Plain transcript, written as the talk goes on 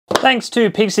Thanks to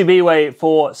PCBWay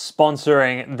for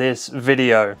sponsoring this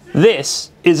video. This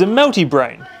is a melty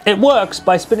brain. It works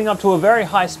by spinning up to a very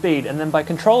high speed, and then by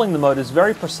controlling the motors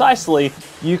very precisely,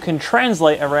 you can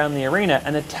translate around the arena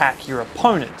and attack your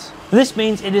opponent. This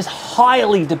means it is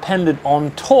highly dependent on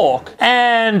torque,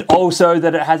 and also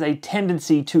that it has a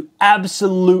tendency to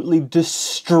absolutely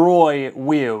destroy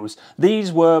wheels.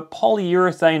 These were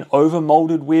polyurethane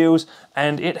overmolded wheels,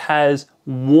 and it has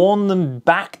worn them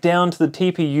back down to the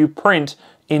TPU print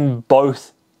in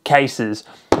both cases.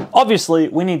 Obviously,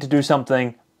 we need to do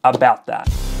something about that.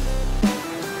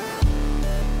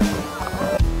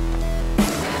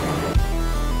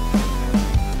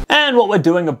 And what we're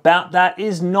doing about that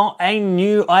is not a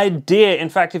new idea. In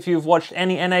fact, if you've watched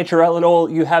any NHRL at all,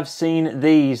 you have seen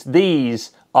these.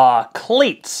 These are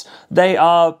cleats. They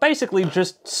are basically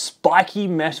just spiky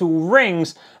metal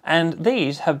rings, and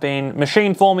these have been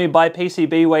machined for me by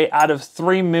PCBWay out of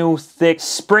 3mm thick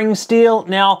spring steel.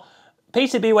 Now,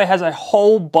 PCBWay has a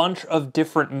whole bunch of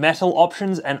different metal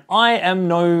options, and I am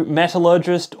no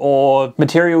metallurgist or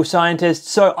material scientist,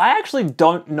 so I actually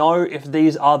don't know if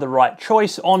these are the right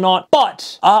choice or not,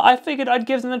 but I figured I'd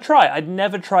give them a try. I'd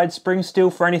never tried spring steel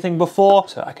for anything before,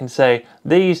 so I can say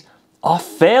these are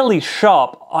fairly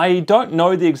sharp. I don't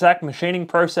know the exact machining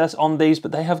process on these,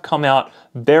 but they have come out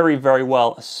very, very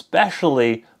well,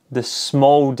 especially the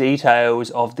small details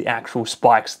of the actual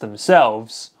spikes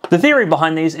themselves. The theory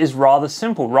behind these is rather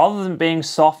simple. Rather than being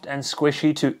soft and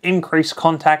squishy to increase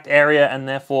contact area and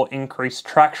therefore increase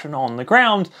traction on the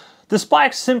ground, the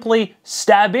spikes simply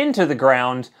stab into the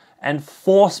ground and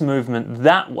force movement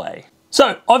that way.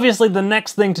 So obviously the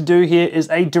next thing to do here is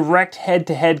a direct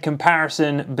head-to-head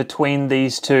comparison between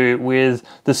these two with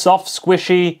the soft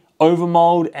squishy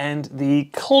overmold and the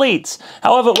cleats.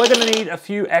 However, we're going to need a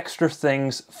few extra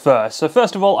things first. So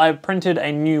first of all, I've printed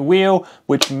a new wheel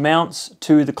which mounts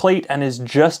to the cleat and is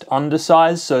just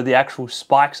undersized, so the actual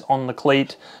spikes on the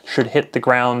cleat should hit the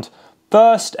ground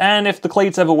first, and if the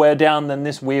cleats ever wear down, then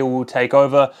this wheel will take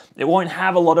over. It won't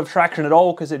have a lot of traction at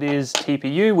all because it is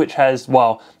TPU, which has,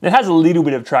 well, it has a little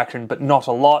bit of traction, but not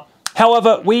a lot.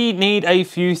 However, we need a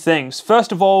few things.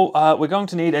 First of all, we're going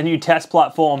to need a new test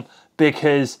platform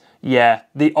because, yeah,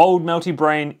 the old melty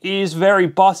brain is very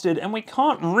busted and we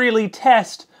can't really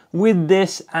test with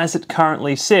this as it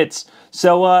currently sits.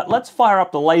 So let's fire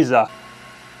up the laser.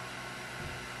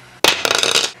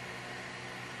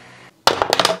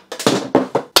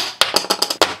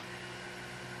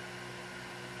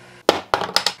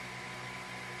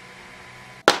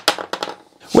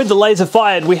 With the laser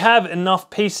fired, we have enough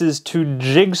pieces to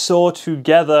jigsaw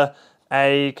together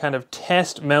a kind of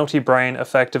test melty brain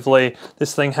effectively.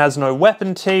 This thing has no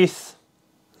weapon teeth.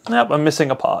 Nope, I'm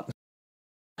missing a part.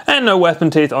 And no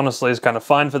weapon teeth honestly is kind of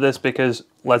fine for this because,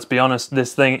 let's be honest,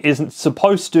 this thing isn't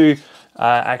supposed to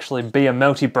actually be a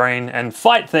melty brain and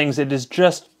fight things. It is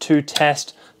just to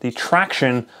test the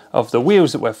traction of the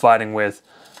wheels that we're fighting with,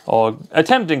 or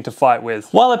attempting to fight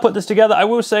with. While I put this together, I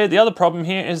will say the other problem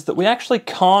here is that we actually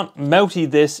can't melty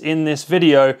this in this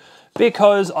video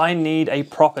because I need a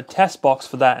proper test box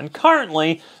for that. And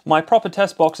currently, my proper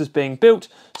test box is being built,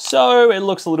 so it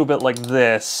looks a little bit like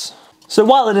this. So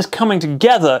while it is coming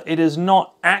together, it is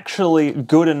not actually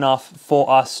good enough for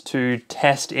us to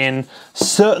test in,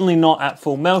 certainly not at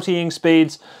full melting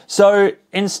speeds. So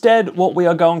instead, what we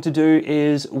are going to do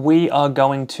is we are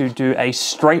going to do a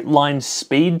straight line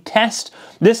speed test.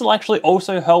 This will actually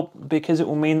also help because it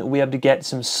will mean that we have to get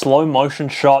some slow motion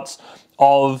shots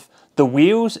of the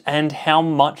wheels and how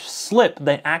much slip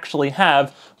they actually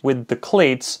have with the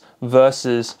cleats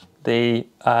versus the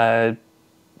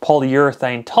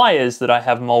polyurethane tires that I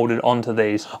have molded onto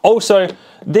these. Also,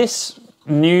 this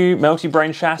new melty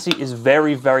brain chassis is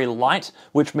very, very light,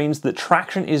 which means that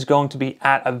traction is going to be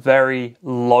at a very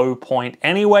low point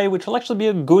anyway, which will actually be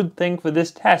a good thing for this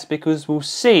test because we'll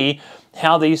see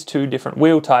how these two different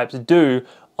wheel types do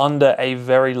under a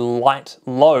very light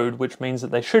load, which means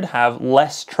that they should have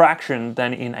less traction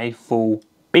than in a full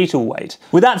beetle weight.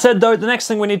 With that said though, the next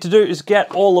thing we need to do is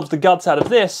get all of the guts out of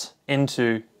this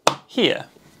into here.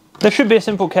 There should be a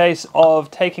simple case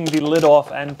of taking the lid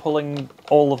off and pulling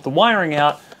all of the wiring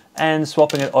out and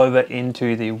swapping it over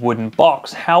into the wooden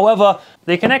box. However,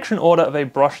 the connection order of a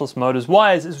brushless motor's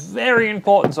wires is very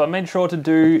important, so I made sure to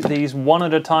do these one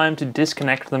at a time to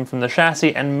disconnect them from the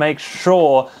chassis and make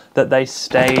sure that they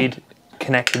stayed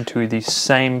connected to the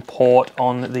same port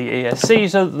on the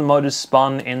ESC so that the motors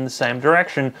spun in the same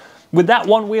direction. With that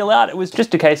one wheel out, it was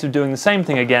just a case of doing the same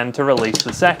thing again to release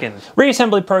the second.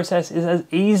 Reassembly process is as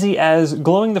easy as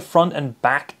gluing the front and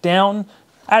back down,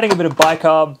 adding a bit of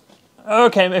bicarb,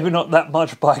 okay, maybe not that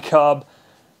much bicarb,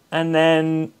 and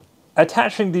then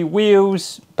attaching the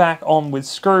wheels back on with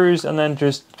screws and then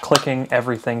just clicking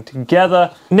everything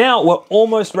together. Now we're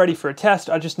almost ready for a test.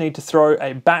 I just need to throw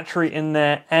a battery in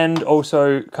there and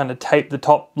also kind of tape the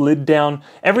top lid down.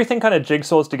 Everything kind of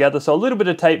jigsaws together, so a little bit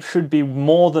of tape should be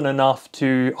more than enough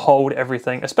to hold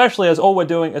everything, especially as all we're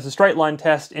doing is a straight line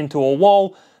test into a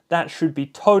wall. That should be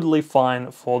totally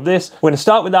fine for this. We're gonna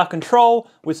start with our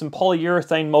control with some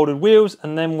polyurethane molded wheels,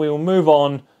 and then we'll move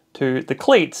on to the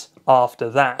cleats after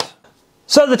that.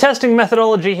 So the testing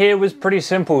methodology here was pretty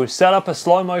simple. Set up a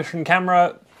slow motion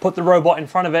camera, put the robot in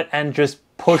front of it, and just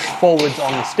push forwards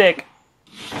on the stick,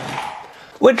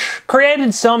 which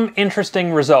created some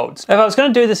interesting results. If I was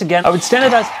going to do this again, I would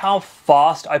standardize how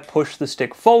fast I push the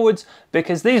stick forwards,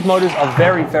 because these motors are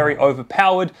very, very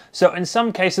overpowered. So in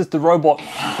some cases, the robot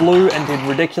flew and did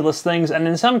ridiculous things, and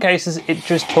in some cases, it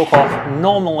just took off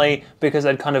normally because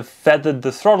I'd kind of feathered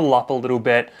the throttle up a little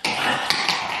bit.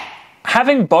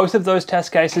 Having both of those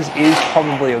test cases is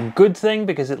probably a good thing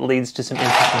because it leads to some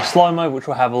interesting slow-mo, which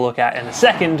we'll have a look at in a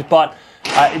second, but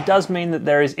it does mean that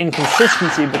there is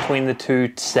inconsistency between the two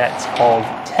sets of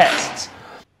tests.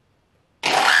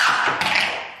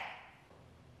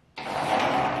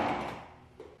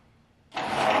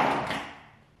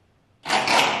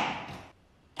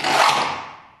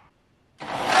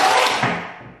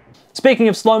 Speaking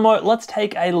of slow-mo, let's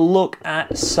take a look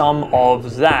at some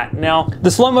of that. Now,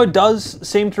 the slow-mo does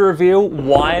seem to reveal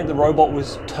why the robot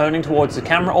was turning towards the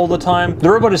camera all the time. The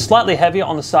robot is slightly heavier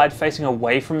on the side facing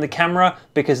away from the camera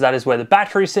because that is where the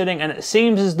battery's sitting, and it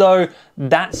seems as though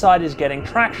that side is getting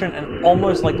traction and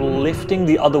almost like lifting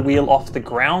the other wheel off the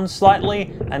ground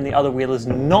slightly, and the other wheel is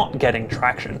not getting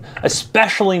traction,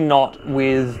 especially not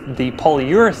with the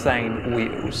polyurethane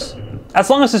wheels. As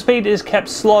long as the speed is kept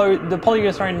slow, the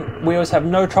polyurethane wheels have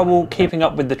no trouble keeping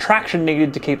up with the traction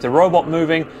needed to keep the robot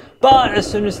moving, but as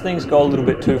soon as things go a little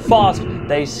bit too fast,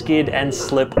 they skid and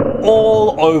slip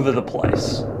all over the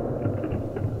place.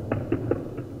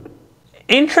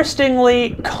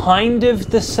 Interestingly, kind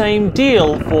of the same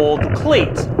deal for the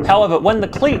cleats. However, when the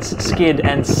cleats skid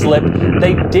and slip,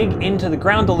 they dig into the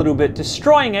ground a little bit,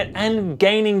 destroying it and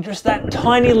gaining just that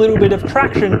tiny little bit of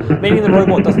traction, meaning the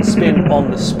robot doesn't spin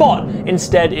on the spot.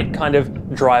 Instead, it kind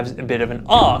of drives a bit of an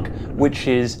arc, which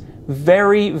is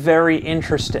very, very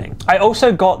interesting. I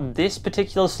also got this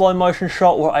particular slow motion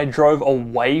shot where I drove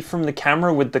away from the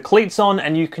camera with the cleats on,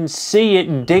 and you can see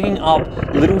it digging up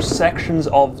little sections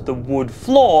of the wood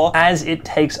floor as it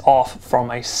takes off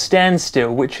from a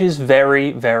standstill, which is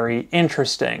very, very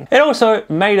interesting. It also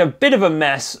made a bit of a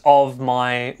mess of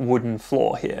my wooden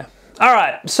floor here. All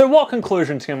right, so what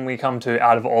conclusions can we come to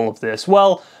out of all of this?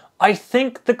 Well, I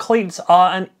think the cleats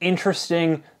are an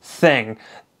interesting thing.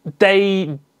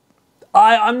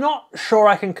 I'm not sure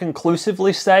I can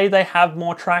conclusively say they have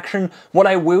more traction. What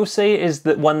I will see is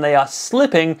that when they are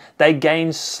slipping, they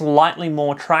gain slightly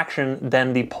more traction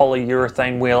than the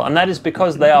polyurethane wheel, and that is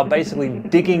because they are basically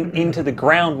digging into the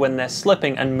ground when they're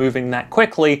slipping and moving that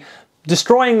quickly,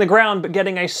 destroying the ground but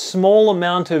getting a small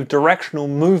amount of directional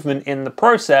movement in the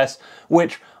process,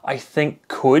 which I think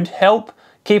could help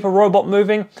keep a robot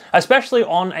moving, especially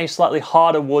on a slightly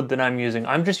harder wood than I'm using.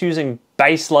 I'm just using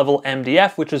base level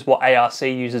MDF, which is what ARC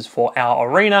uses for our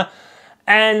arena.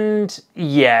 And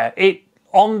yeah,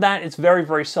 on that, it's very,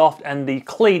 very soft, and the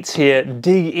cleats here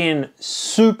dig in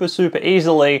super, super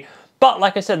easily. But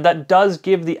like I said, that does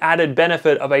give the added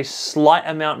benefit of a slight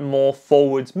amount more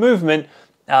forwards movement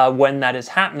when that is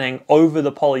happening over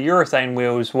the polyurethane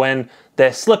wheels. When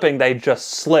they're slipping, they just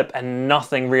slip and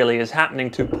nothing really is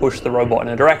happening to push the robot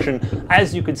in a direction,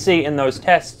 as you could see in those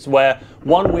tests where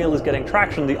one wheel is getting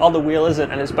traction, the other wheel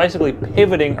isn't, and it's basically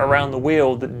pivoting around the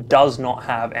wheel that does not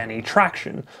have any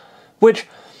traction. Which,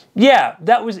 yeah,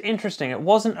 that was interesting. It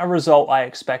wasn't a result I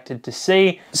expected to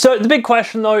see. So the big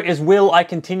question though is, will I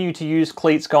continue to use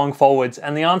cleats going forwards?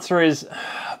 And the answer is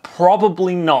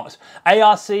probably not.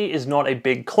 ARC is not a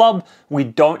big club. We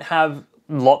don't have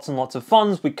lots and lots of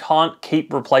funds. We can't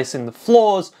keep replacing the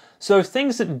floors. So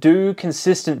things that do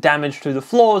consistent damage to the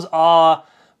floors are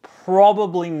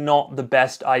probably not the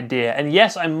best idea. And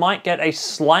yes, I might get a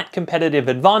slight competitive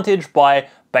advantage by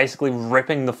basically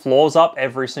ripping the floors up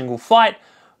every single fight,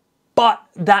 but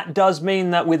that does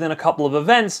mean that within a couple of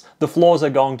events, the floors are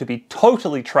going to be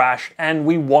totally trash and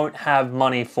we won't have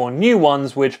money for new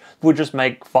ones, which would just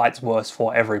make fights worse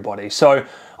for everybody. So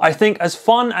I think as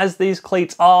fun as these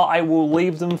cleats are, I will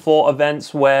leave them for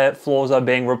events where floors are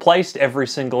being replaced every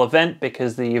single event,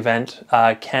 because the event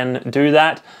can do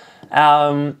that.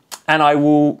 And I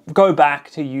will go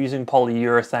back to using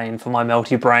polyurethane for my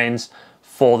melty brains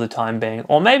for the time being.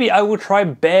 Or maybe I will try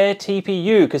bare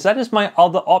TPU, because that is my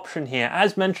other option here.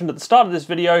 As mentioned at the start of this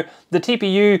video, the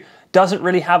TPU doesn't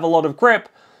really have a lot of grip,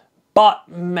 but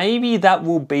maybe that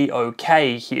will be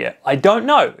okay here. I don't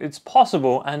know, it's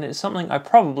possible, and it's something I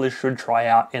probably should try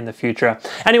out in the future.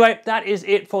 Anyway, that is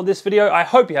it for this video. I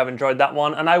hope you have enjoyed that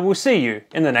one, and I will see you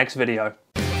in the next video.